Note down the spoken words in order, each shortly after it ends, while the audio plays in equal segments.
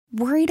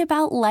Worried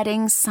about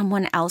letting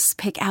someone else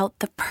pick out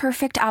the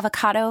perfect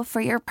avocado for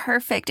your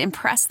perfect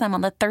impress them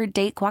on the third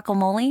date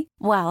guacamole?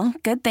 Well,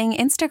 good thing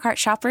Instacart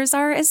shoppers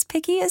are as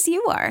picky as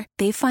you are.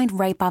 They find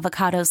ripe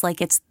avocados like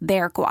it's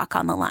their guac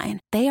on the line.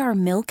 They are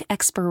milk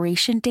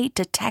expiration date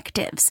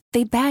detectives.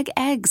 They bag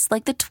eggs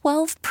like the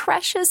 12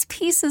 precious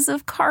pieces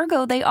of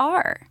cargo they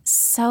are.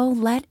 So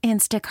let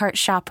Instacart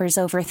shoppers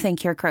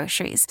overthink your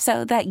groceries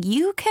so that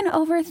you can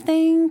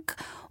overthink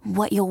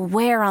what you'll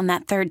wear on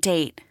that third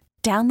date.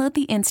 Download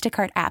the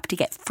Instacart app to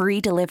get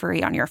free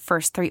delivery on your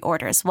first 3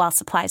 orders while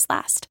supplies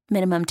last.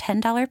 Minimum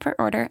 $10 per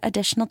order.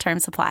 Additional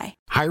terms apply.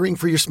 Hiring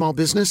for your small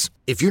business?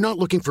 If you're not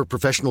looking for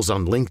professionals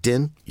on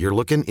LinkedIn, you're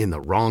looking in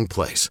the wrong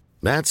place.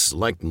 That's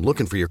like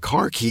looking for your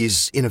car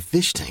keys in a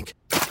fish tank.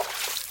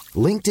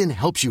 LinkedIn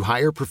helps you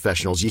hire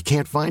professionals you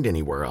can't find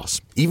anywhere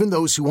else, even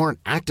those who aren't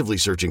actively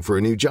searching for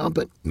a new job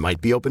but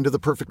might be open to the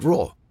perfect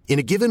role. In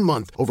a given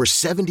month, over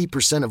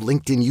 70% of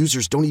LinkedIn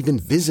users don't even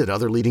visit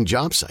other leading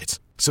job sites.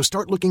 So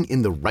start looking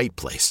in the right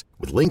place.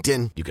 With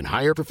LinkedIn, you can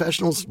hire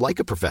professionals like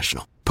a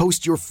professional.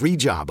 Post your free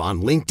job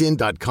on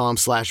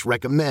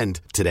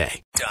linkedin.com/recommend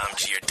today. Dom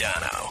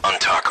Giordano on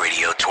Talk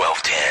Radio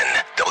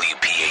 1210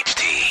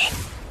 WPHT.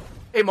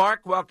 Hey,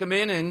 Mark, welcome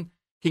in and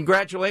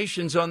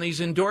congratulations on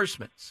these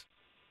endorsements.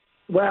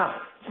 Well,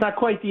 it's not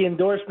quite the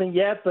endorsement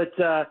yet, but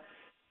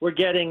we're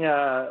getting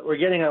a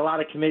lot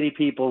of committee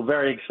people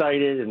very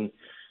excited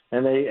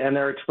and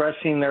they're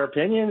expressing their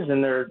opinions,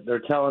 and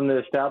they're telling the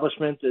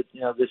establishment that,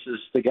 this is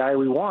the guy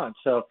we want.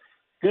 So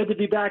good to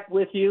be back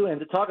with you and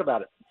to talk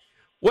about it.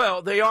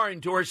 Well, they are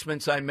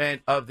endorsements, I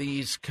meant, of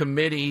these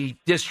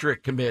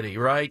district committee,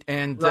 right?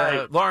 And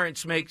right.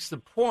 Lawrence makes the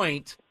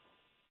point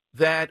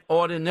that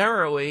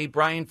ordinarily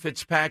Brian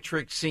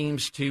Fitzpatrick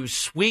seems to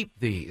sweep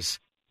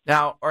these.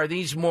 Now, are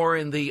these more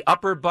in the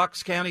upper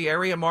Bucks County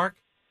area, Mark?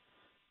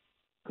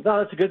 No,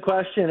 that's a good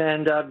question.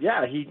 And,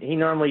 he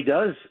normally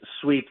does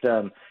sweep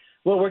them.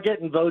 Well, we're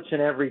getting votes in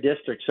every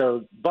district.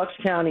 So Bucks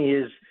County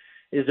is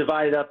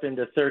divided up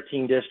into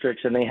 13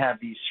 districts, and they have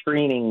these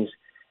screenings.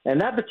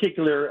 And that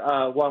particular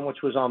one,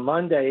 which was on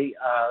Monday,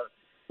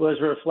 was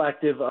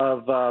reflective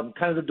of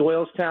kind of the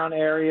Doylestown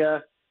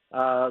area.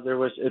 There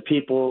was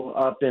people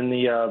up in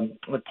the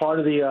part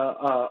of the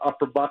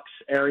upper Bucks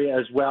area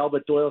as well,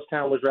 but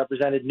Doylestown was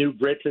represented, New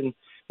Britain,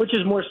 which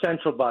is more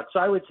central Bucks.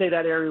 So I would say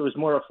that area was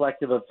more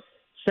reflective of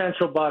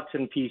central Bucks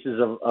and pieces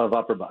of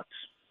upper Bucks.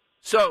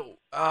 So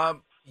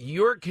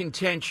your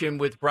contention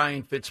with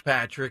Brian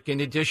Fitzpatrick,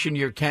 in addition to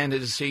your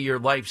candidacy, your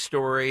life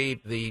story,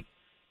 the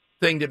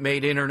thing that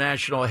made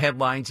international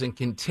headlines and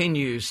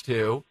continues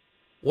to,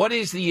 what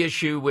is the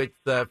issue with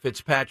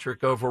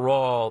Fitzpatrick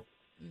overall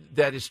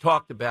that is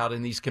talked about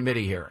in these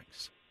committee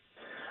hearings?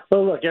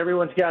 Well, look,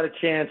 everyone's got a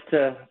chance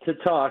to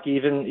talk,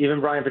 even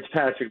Brian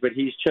Fitzpatrick, but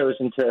he's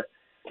chosen to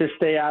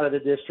stay out of the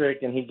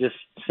district, and he just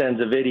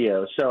sends a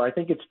video. So I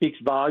think it speaks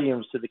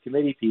volumes to the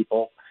committee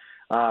people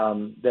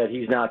that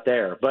he's not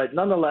there. But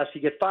nonetheless,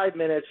 you get 5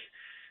 minutes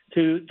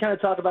to kind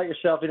of talk about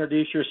yourself,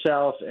 introduce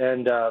yourself,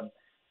 and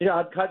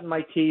I'm cutting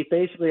my teeth.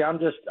 Basically, I'm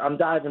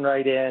diving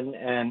right in,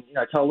 and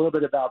I tell a little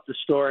bit about the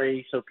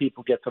story so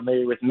people get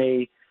familiar with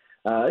me.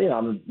 I'm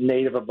a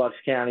native of Bucks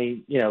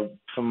County,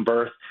 from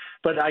birth.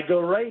 But I go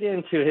right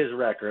into his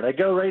record. I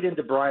go right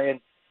into Brian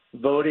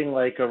voting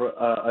like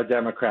a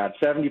Democrat,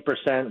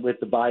 70% with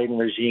the Biden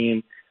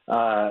regime,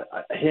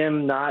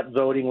 him not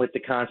voting with the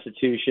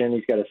Constitution.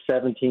 He's got a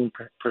 17%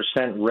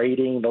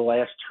 rating the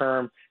last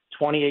term,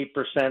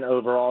 28%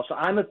 overall. So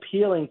I'm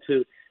appealing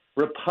to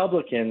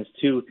Republicans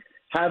to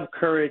have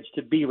courage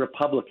to be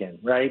Republican,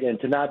 right, and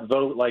to not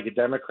vote like a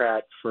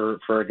Democrat for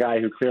a guy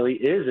who clearly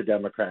is a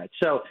Democrat.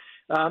 So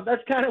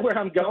that's kind of where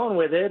I'm going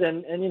with it.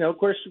 And of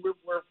course,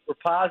 we're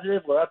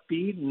positive, we're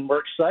upbeat, and we're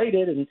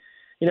excited, and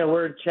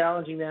we're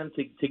challenging them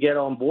to get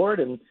on board,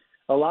 and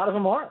a lot of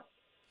them are.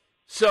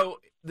 So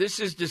this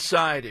is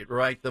decided,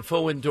 right, the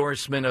full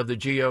endorsement of the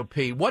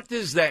GOP. What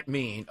does that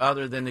mean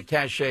other than the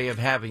cachet of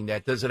having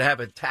that? Does it have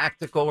a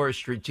tactical or a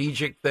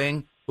strategic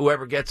thing,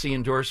 whoever gets the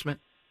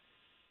endorsement?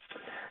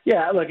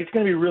 Yeah, look, it's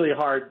going to be really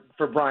hard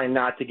for Brian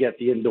not to get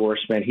the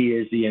endorsement. He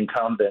is the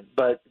incumbent.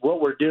 But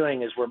what we're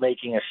doing is we're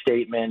making a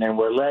statement, and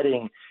we're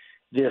letting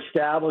the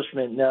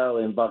establishment know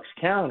in Bucks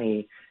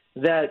County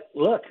that,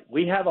 look,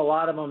 we have a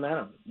lot of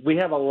momentum. We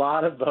have a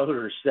lot of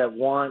voters that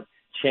want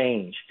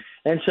change.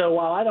 And so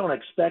while I don't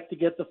expect to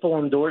get the full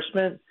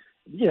endorsement,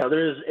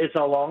 it's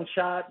a long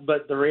shot,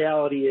 but the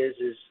reality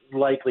is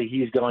likely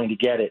he's going to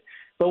get it.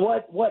 But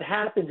what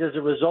happens as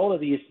a result of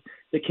these,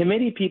 the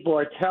committee people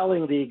are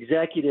telling the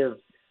executive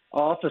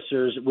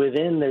officers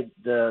within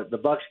the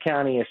Bucks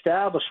County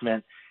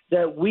establishment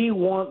that we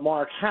want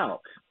Mark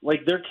Houck.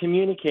 Like, they're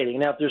communicating.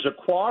 Now, if there's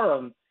a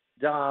quorum,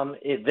 Dom,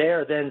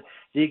 there, then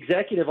the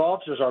executive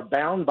officers are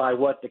bound by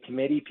what the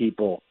committee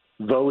people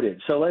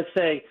voted. So let's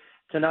say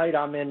tonight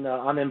I'm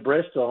in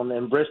Bristol,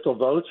 and Bristol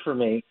votes for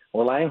me,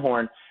 or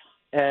Langhorne,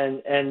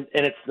 and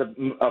it's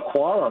a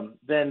quorum,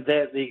 then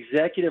the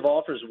executive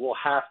officers will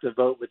have to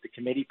vote with the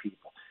committee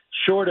people.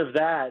 Short of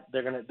that,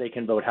 they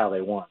can vote how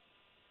they want.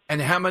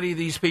 And how many of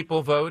these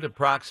people vote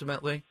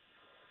approximately?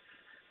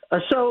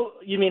 So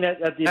you mean at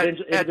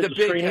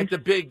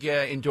the big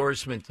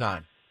endorsement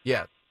time?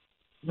 Yeah.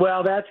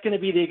 Well, that's going to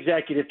be the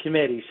executive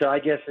committee. So I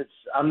guess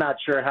I'm not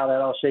sure how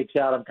that all shakes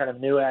out. I'm kind of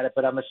new at it,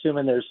 but I'm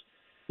assuming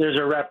there's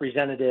a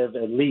representative,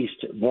 at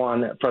least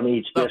one from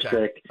each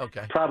district.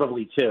 Okay.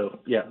 Probably two.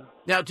 Yeah.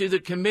 Now, do the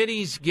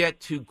committees get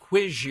to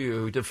quiz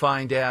you to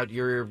find out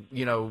your,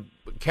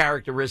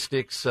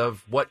 characteristics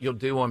of what you'll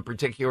do on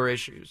particular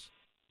issues?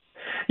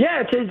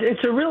 Yeah,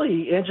 it's a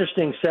really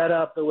interesting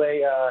setup. The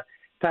way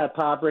Pat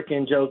Poprick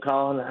and Joe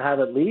Collin have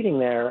it leading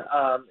there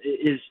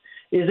is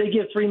they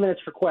give 3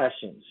 minutes for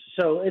questions.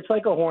 So it's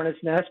like a hornet's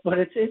nest, but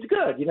it's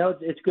good.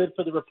 It's good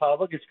for the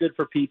Republic. It's good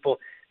for people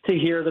to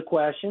hear the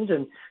questions.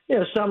 And,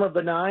 some are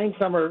benign,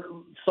 some are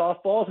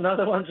softballs, and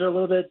other ones are a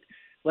little bit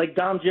like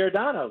Dom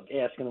Giordano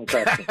asking them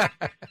questions.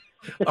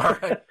 All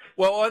right.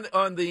 Well,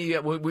 on the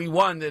we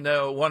wanted to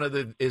know, one of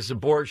the is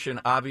abortion,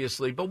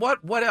 obviously. But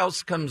what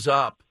else comes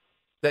up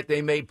that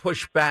they may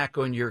push back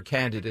on your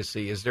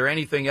candidacy? Is there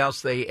anything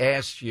else they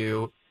asked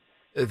you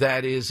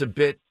that is a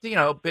bit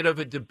of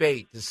a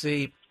debate to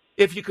see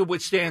if you could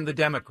withstand the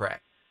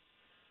Democrat?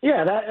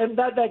 Yeah,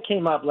 that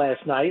came up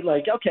last night.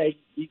 Like, okay,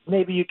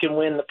 maybe you can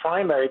win the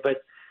primary,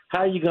 but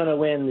how are you going to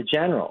win the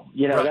general?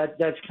 Right.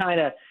 That's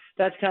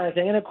kind of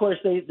thing. And of course,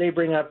 they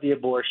bring up the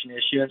abortion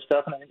issue and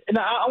stuff. And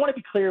I want to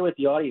be clear with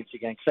the audience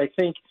again, because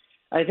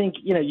I think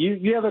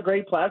you have a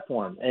great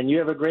platform and you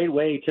have a great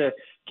way to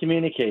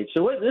communicate.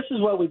 So this is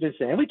what we've been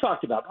saying. We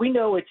talked about. We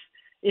know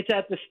it's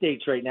at the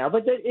states right now,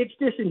 but it's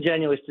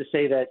disingenuous to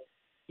say that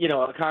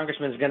a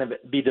congressman is going to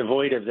be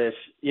devoid of this,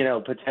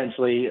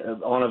 potentially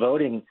on a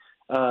voting,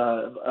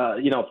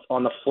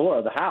 on the floor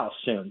of the House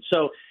soon.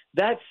 So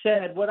that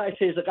said, what I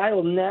say is, I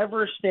will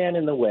never stand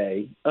in the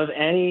way of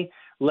any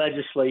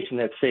legislation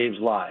that saves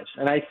lives.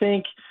 And I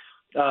think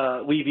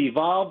we've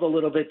evolved a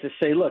little bit to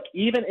say, look,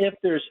 even if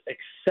there's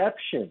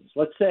exceptions,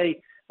 let's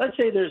say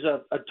there's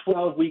a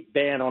 12-week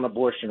ban on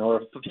abortion or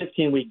a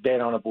 15-week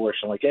ban on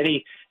abortion. Like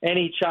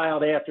any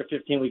child after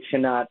 15 weeks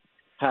cannot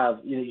have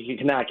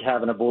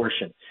an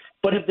abortion.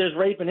 But if there's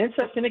rape and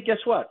incest in it, guess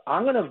what?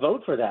 I'm going to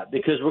vote for that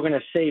because we're going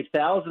to save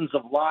thousands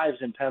of lives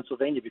in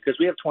Pennsylvania because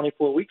we have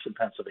 24 weeks in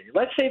Pennsylvania.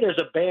 Let's say there's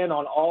a ban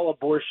on all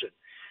abortion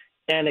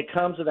and it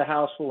comes to the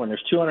House floor and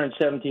there's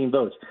 217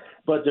 votes,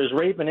 but there's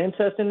rape and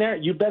incest in there.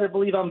 You better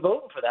believe I'm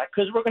voting for that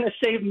because we're going to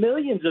save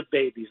millions of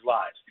babies'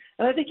 lives.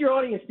 And I think your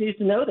audience needs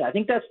to know that. I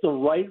think that's the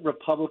right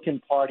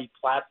Republican Party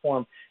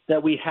platform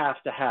that we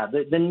have to have.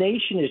 The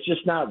nation is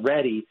just not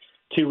ready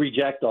to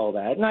reject all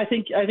that, and I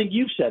think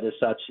you've said as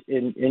such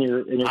in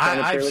your.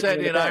 I've said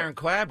it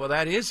ironclad. Well,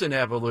 that is an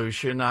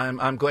evolution.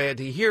 I'm glad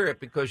to hear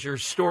it because your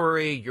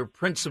story, your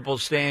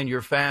principles, stand,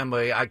 your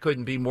family. I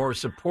couldn't be more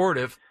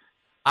supportive.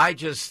 I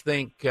just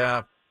think.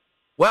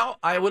 Well,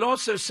 I would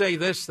also say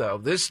this though.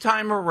 This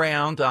time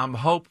around, I'm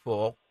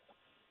hopeful,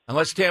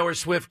 unless Taylor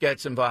Swift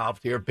gets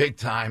involved here big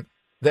time,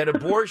 that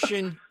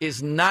abortion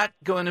is not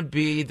going to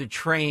be the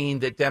train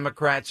that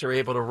Democrats are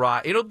able to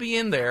ride. It'll be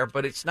in there,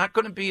 but it's not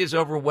going to be as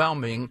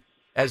overwhelming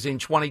as in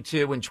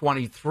 22 and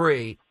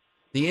 23.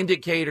 The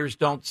indicators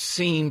don't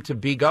seem to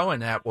be going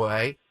that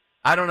way.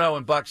 I don't know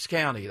in Bucks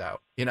County, though.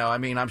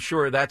 I'm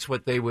sure that's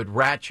what they would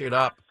ratchet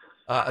up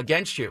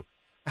against you.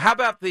 How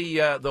about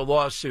the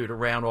lawsuit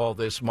around all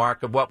this,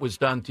 Mark, of what was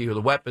done to you,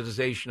 the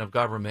weaponization of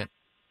government?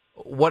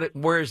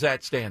 Where does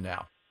that stand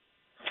now?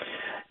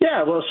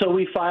 Yeah, well, so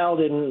we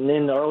filed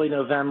in early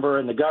November,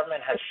 and the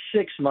government has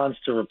 6 months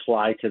to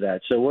reply to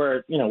that. So we're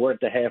at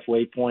the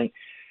halfway point.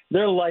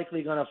 They're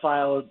likely going to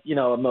file,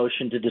 a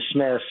motion to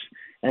dismiss,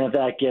 and if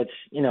that gets,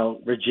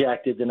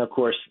 rejected, then of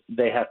course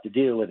they have to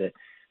deal with it.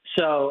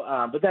 So,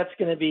 but that's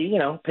going to be,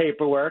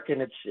 paperwork,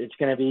 and it's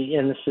going to be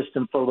in the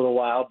system for a little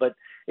while. But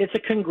it's a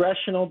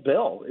congressional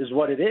bill, is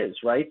what it is,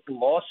 right? The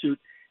lawsuit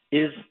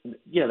is,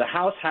 the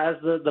House has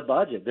the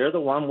budget. They're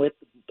the one with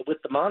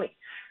the money.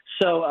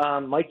 So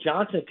Mike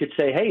Johnson could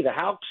say, hey, the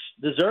House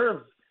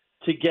deserve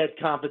to get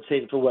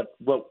compensated for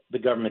what the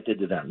government did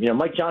to them.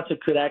 Mike Johnson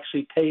could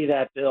actually pay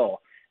that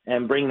bill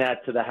and bring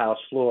that to the House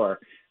floor.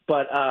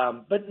 But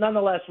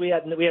nonetheless, we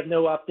have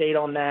no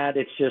update on that.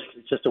 It's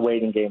just a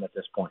waiting game at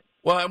this point.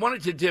 Well, I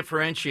wanted to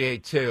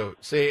differentiate, too.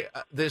 See,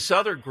 this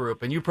other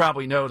group, and you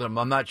probably know them.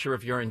 I'm not sure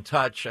if you're in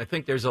touch. I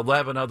think there's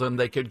 11 of them.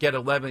 They could get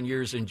 11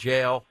 years in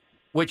jail,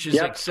 which is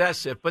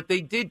excessive. But they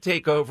did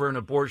take over an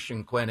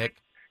abortion clinic.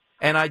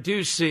 And I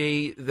do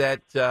see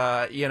that,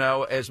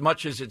 as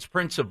much as it's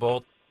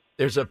principled,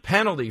 there's a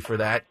penalty for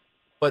that.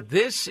 But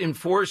this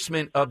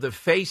enforcement of the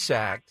FACE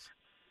Act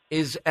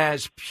is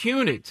as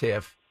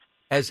punitive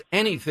as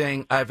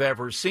anything I've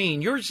ever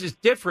seen. Yours is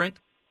different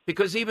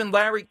because even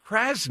Larry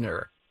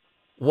Krasner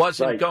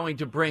wasn't going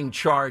to bring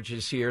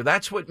charges here.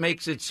 That's what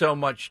makes it so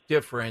much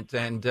different.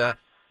 And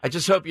I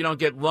just hope you don't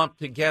get lumped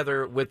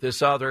together with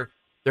this other.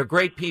 They're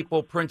great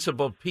people,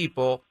 principled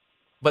people.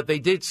 But they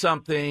did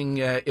something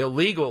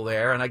illegal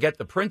there, and I get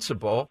the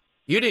principle.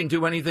 You didn't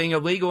do anything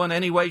illegal in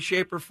any way,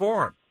 shape, or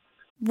form.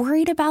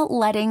 Worried about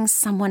letting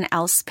someone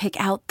else pick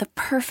out the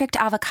perfect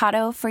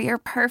avocado for your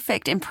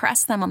perfect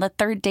impress them on the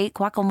third date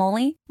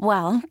guacamole?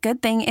 Well,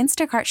 good thing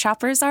Instacart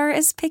shoppers are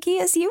as picky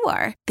as you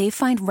are. They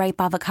find ripe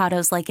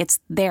avocados like it's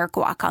their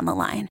guac on the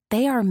line.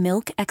 They are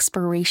milk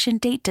expiration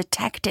date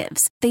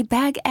detectives. They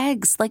bag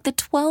eggs like the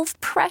 12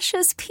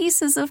 precious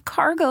pieces of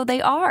cargo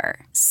they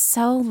are.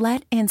 So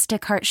let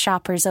Instacart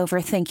shoppers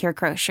overthink your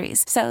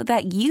groceries so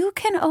that you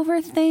can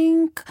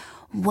overthink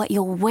what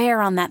you'll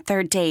wear on that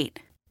third date.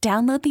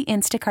 Download the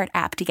Instacart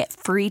app to get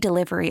free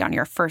delivery on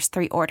your first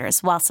 3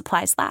 orders while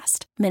supplies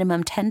last.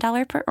 Minimum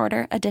 $10 per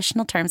order.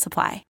 Additional terms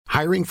apply.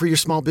 Hiring for your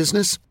small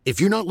business?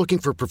 If you're not looking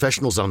for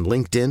professionals on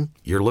LinkedIn,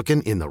 you're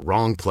looking in the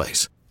wrong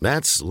place.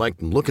 That's like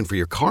looking for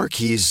your car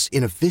keys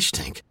in a fish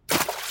tank.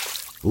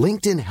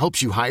 LinkedIn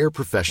helps you hire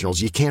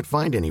professionals you can't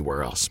find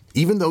anywhere else,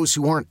 even those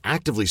who aren't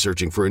actively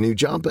searching for a new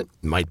job but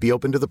might be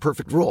open to the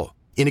perfect role.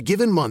 In a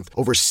given month,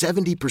 over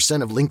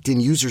 70% of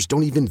LinkedIn users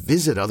don't even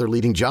visit other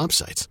leading job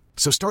sites.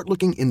 So start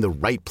looking in the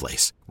right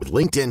place. With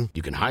LinkedIn,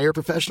 you can hire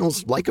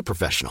professionals like a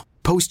professional.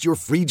 Post your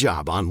free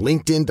job on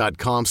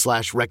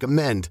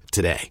linkedin.com/recommend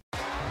today.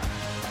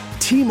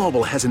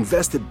 T-Mobile has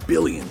invested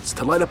billions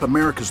to light up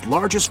America's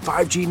largest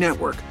 5G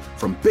network,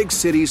 from big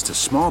cities to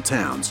small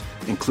towns,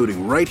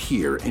 including right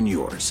here in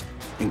yours.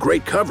 And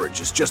great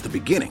coverage is just the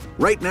beginning.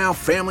 Right now,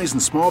 families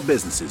and small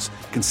businesses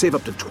can save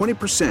up to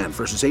 20%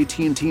 versus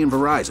AT&T and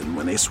Verizon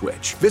when they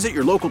switch. Visit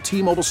your local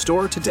T-Mobile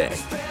store today.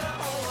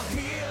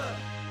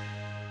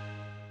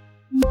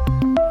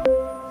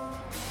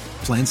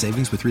 Plan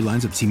savings with 3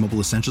 lines of T-Mobile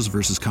Essentials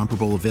versus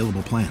comparable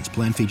available plans.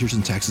 Plan features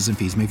and taxes and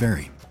fees may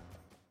vary.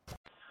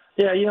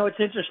 Yeah, it's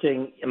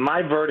interesting.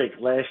 My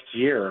verdict last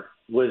year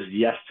was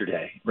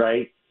yesterday,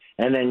 right?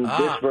 And then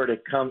this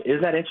verdict comes.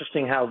 Isn't that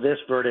interesting how this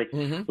verdict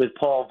with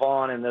Paul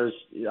Vaughn and those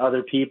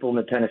other people in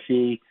the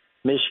Tennessee,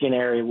 Michigan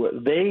area,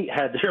 they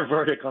had their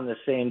verdict on the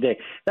same day.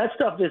 That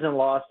stuff isn't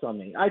lost on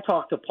me. I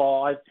talked to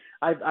Paul.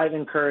 I've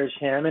encouraged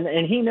him,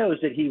 and he knows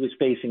that he was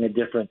facing a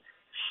different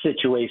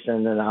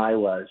situation than I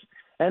was.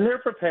 And they're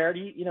prepared.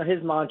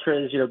 His mantra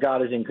is,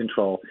 God is in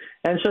control.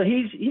 And so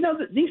he's,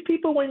 these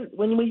people,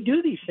 when we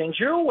do these things,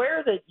 you're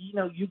aware that,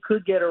 you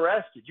could get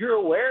arrested. You're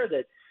aware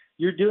that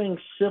you're doing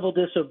civil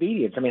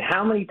disobedience. I mean,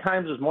 how many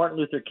times was Martin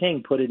Luther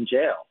King put in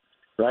jail,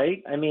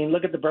 right? I mean,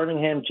 look at the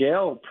Birmingham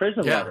jail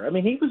prison letter. I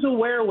mean, he was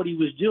aware of what he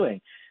was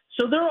doing.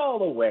 So they're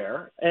all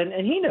aware, and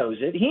he knows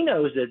it. He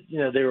knows that,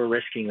 they were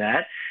risking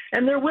that,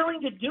 and they're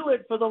willing to do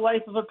it for the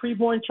life of a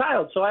preborn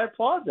child. So I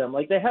applaud them.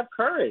 Like, they have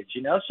courage,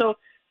 So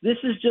this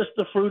is just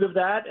the fruit of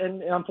that,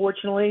 and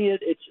unfortunately,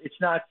 it's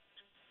not.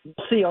 We'll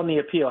see on the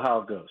appeal how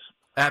it goes.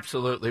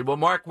 Absolutely. Well,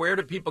 Mark, where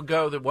do people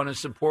go that want to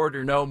support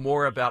or know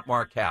more about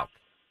Mark Houck?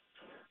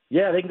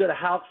 Yeah, they can go to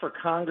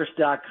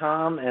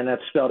HouckForCongress.com, and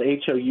that's spelled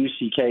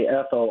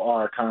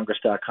HOUCKFOR,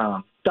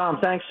 Congress.com. Dom,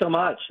 thanks so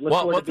much.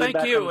 Well,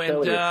 thank you.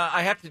 And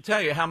I have to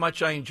tell you how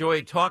much I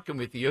enjoyed talking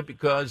with you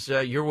because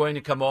you're willing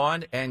to come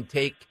on and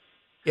take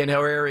in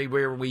our area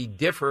where we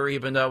differ,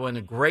 even though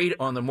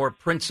on the more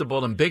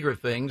principled and bigger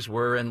things,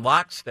 we're in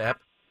lockstep.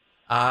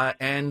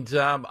 And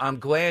I'm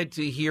glad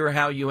to hear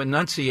how you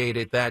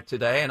enunciated that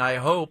today. And I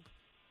hope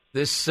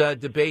this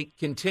debate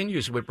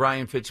continues with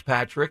Brian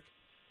Fitzpatrick.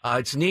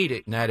 It's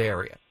needed in that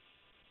area.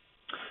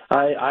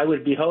 I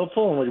would be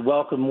hopeful and would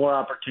welcome more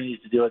opportunities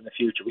to do it in the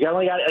future. We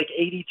only got like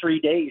 83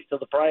 days till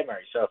the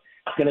primary, so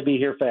it's going to be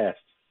here fast.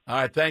 All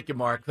right. Thank you,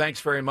 Mark.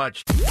 Thanks very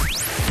much.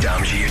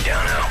 Dom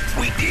Giordano,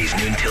 weekdays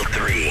noon till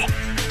 3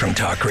 from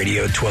Talk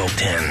Radio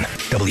 1210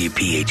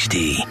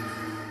 WPHT.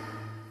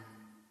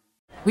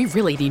 We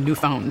really need new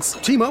phones.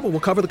 T-Mobile will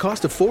cover the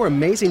cost of 4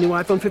 amazing new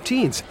iPhone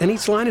 15s, and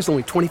each line is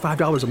only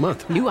 $25 a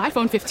month. New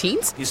iPhone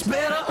 15s? It's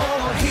better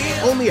over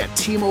here. Only at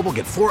T-Mobile,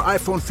 get 4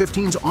 iPhone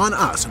 15s on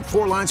us and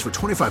 4 lines for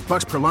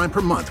 $25 per line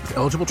per month with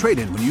eligible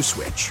trade-in when you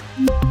switch.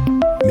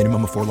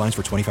 Minimum of 4 lines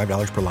for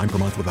 $25 per line per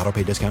month with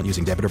autopay discount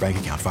using debit or bank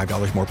account.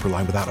 $5 more per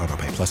line without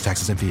autopay, plus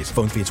taxes and fees.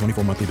 Phone fee at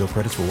 24 monthly bill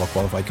credits for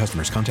well-qualified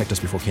customers. Contact us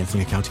before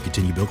canceling account to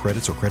continue bill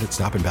credits or credit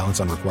stop and balance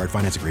on required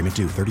finance agreement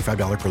due.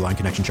 $35 per line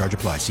connection charge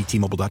applies. See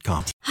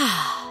T-Mobile.com.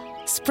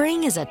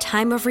 Spring is a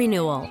time of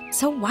renewal,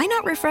 so why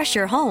not refresh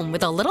your home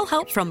with a little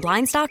help from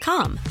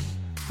Blinds.com?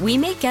 We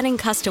make getting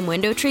custom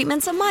window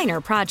treatments a minor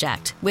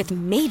project with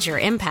major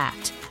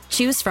impact.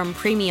 Choose from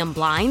premium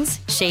blinds,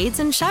 shades,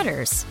 and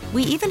shutters.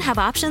 We even have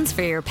options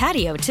for your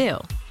patio, too.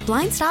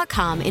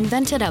 Blinds.com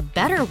invented a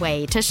better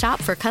way to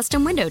shop for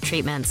custom window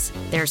treatments.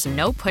 There's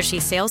no pushy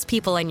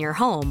salespeople in your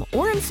home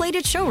or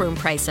inflated showroom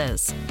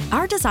prices.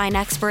 Our design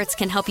experts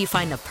can help you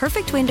find the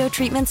perfect window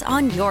treatments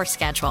on your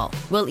schedule.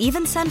 We'll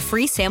even send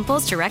free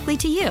samples directly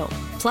to you.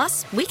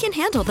 Plus, we can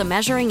handle the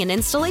measuring and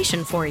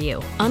installation for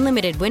you.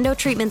 Unlimited window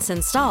treatments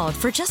installed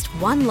for just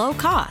one low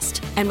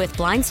cost. And with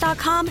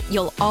Blinds.com,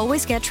 you'll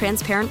always get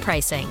transparent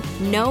pricing.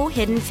 No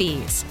hidden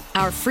fees.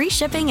 Our free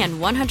shipping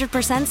and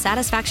 100%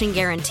 satisfaction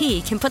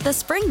guarantee can put the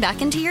spring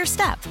back into your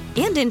step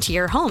and into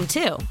your home,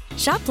 too.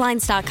 Shop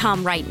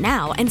Blinds.com right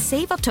now and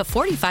save up to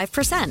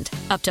 45%.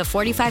 Up to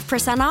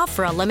 45% off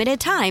for a limited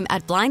time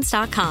at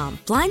Blinds.com.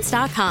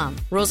 Blinds.com.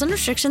 Rules and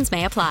restrictions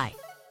may apply.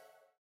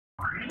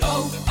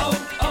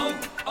 O'Reilly.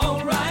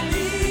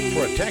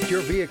 Protect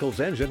your vehicle's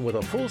engine with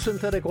a full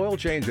synthetic oil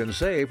change and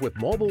save with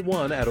Mobil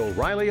 1 at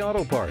O'Reilly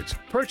Auto Parts.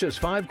 Purchase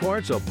 5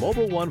 quarts of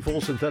Mobil 1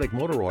 full synthetic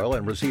motor oil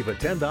and receive a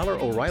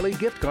 $10 O'Reilly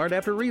gift card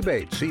after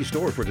rebate. See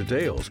store for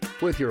details.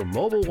 With your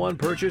Mobil 1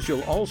 purchase,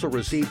 you'll also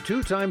receive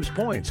 2 times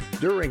points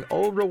during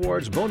O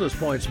Rewards Bonus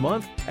Points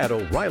Month at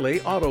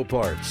O'Reilly Auto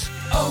Parts.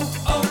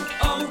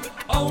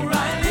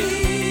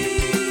 O'Reilly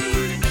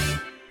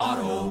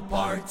Auto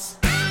Parts.